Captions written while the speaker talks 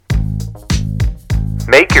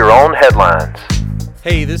Make your own headlines.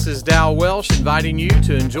 Hey, this is Dal Welsh inviting you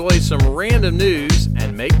to enjoy some random news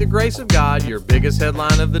and make the grace of God your biggest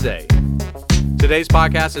headline of the day. Today's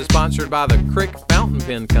podcast is sponsored by the Crick Fountain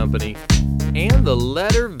Pen Company and the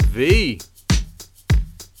letter V.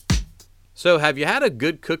 So, have you had a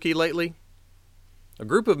good cookie lately? A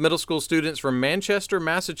group of middle school students from Manchester,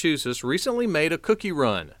 Massachusetts recently made a cookie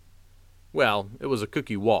run. Well, it was a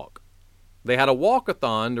cookie walk. They had a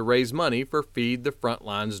walk-a-thon to raise money for Feed the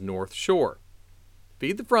Frontlines North Shore.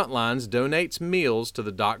 Feed the Frontlines donates meals to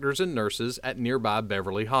the doctors and nurses at nearby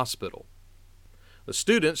Beverly Hospital. The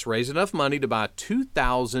students raised enough money to buy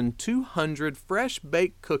 2,200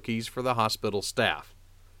 fresh-baked cookies for the hospital staff.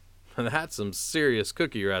 That's some serious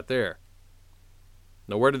cookie right there.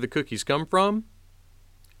 Now, where did the cookies come from?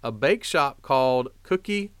 A bake shop called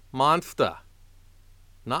Cookie Monster.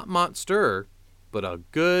 Not Monster, but a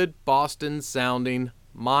good Boston-sounding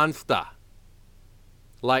Monster.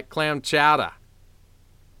 Like clam chowder.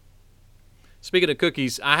 Speaking of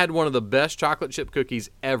cookies, I had one of the best chocolate chip cookies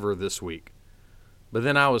ever this week. But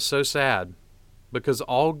then I was so sad, because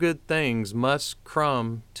all good things must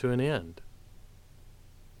come to an end.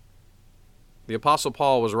 The Apostle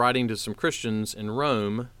Paul was writing to some Christians in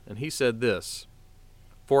Rome, and he said this,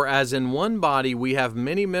 "For as in one body we have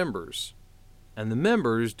many members, and the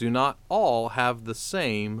members do not all have the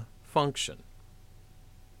same function."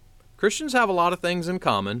 Christians have a lot of things in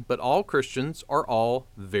common, but all Christians are all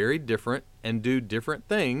very different and do different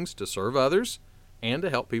things to serve others and to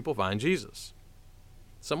help people find Jesus.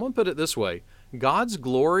 Someone put it this way, God's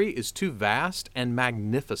glory is too vast and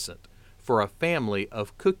magnificent for a family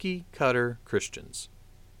of cookie-cutter Christians.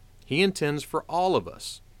 He intends for all of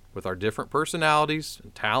us, with our different personalities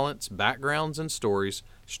and talents, backgrounds and stories,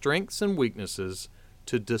 strengths and weaknesses,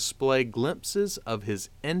 to display glimpses of His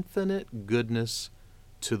infinite goodness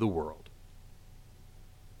to the world.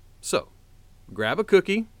 So, grab a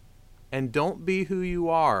cookie and don't be who you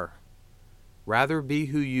are. Rather be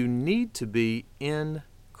who you need to be in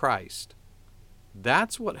Christ.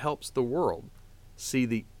 That's what helps the world see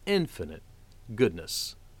the infinite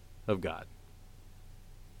goodness of God.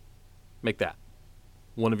 Make that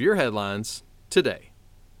one of your headlines today.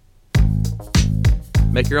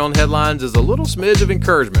 Make Your Own Headlines is a little smidge of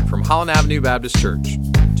encouragement from Holland Avenue Baptist Church.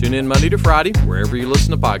 Tune in Monday to Friday, wherever you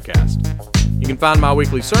listen to podcasts. You can find my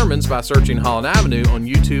weekly sermons by searching Holland Avenue on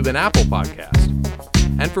YouTube and Apple Podcasts.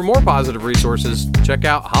 And for more positive resources, check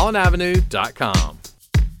out hollandavenue.com.